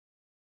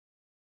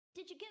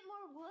Did you get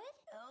more wood?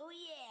 Oh,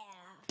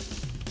 yeah.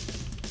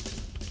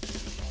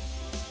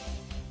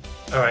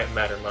 Alright,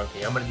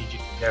 Mattermonkey, I'm gonna need you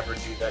to never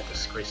do that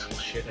disgraceful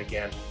shit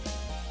again.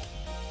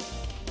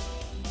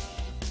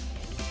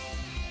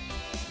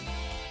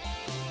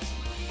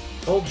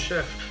 Hold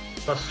shift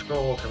plus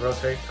scroll to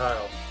rotate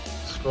tile.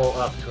 Scroll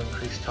up to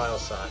increase tile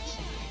size.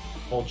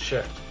 Hold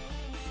shift,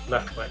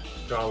 left click,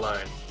 draw a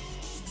line.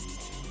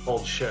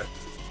 Hold shift,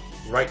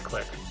 right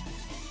click.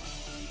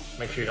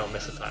 Make sure you don't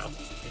miss a tile.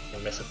 You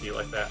can miss a few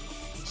like that.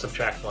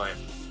 Subtract line.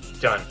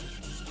 Done.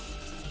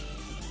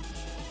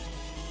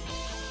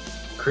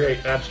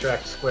 Create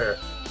abstract square.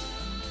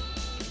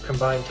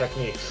 Combine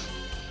techniques.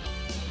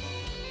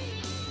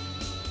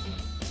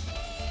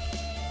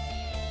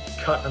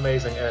 Cut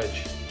amazing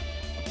edge.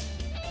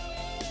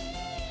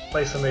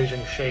 Place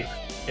amazing shape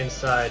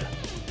inside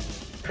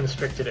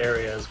constricted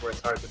areas where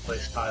it's hard to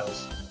place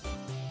tiles.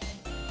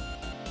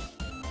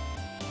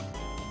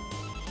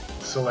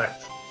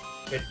 Select.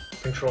 Hit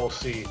Control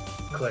C.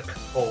 Click.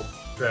 Hold.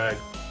 Drag.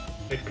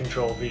 Hit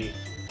Control V.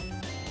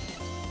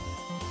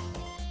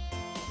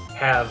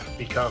 Have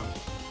become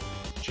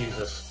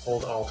Jesus.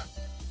 Hold Alt.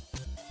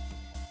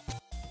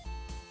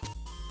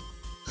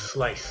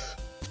 Slice.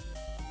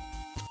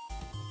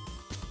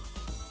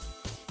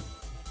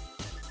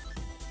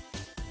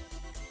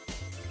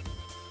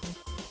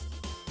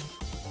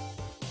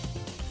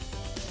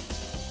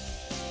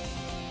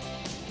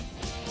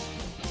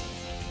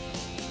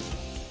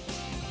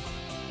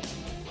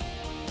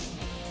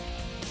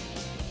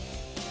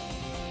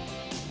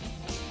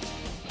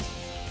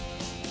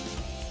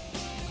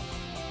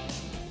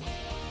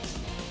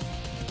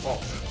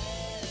 Alt.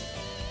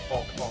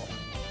 Alt, Alt.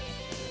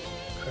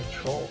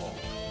 Control, Alt.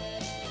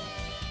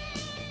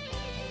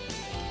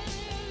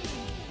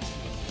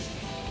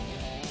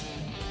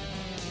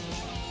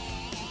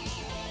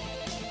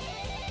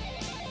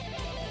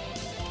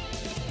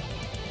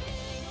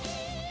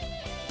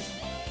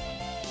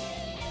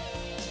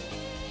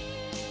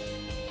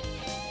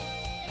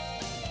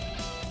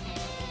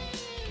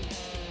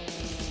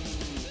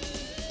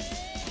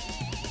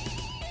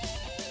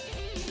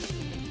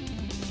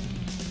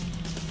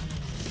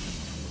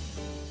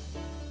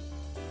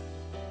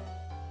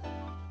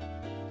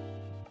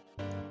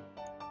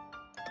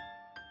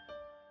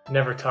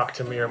 Never talk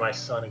to me or my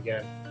son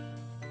again.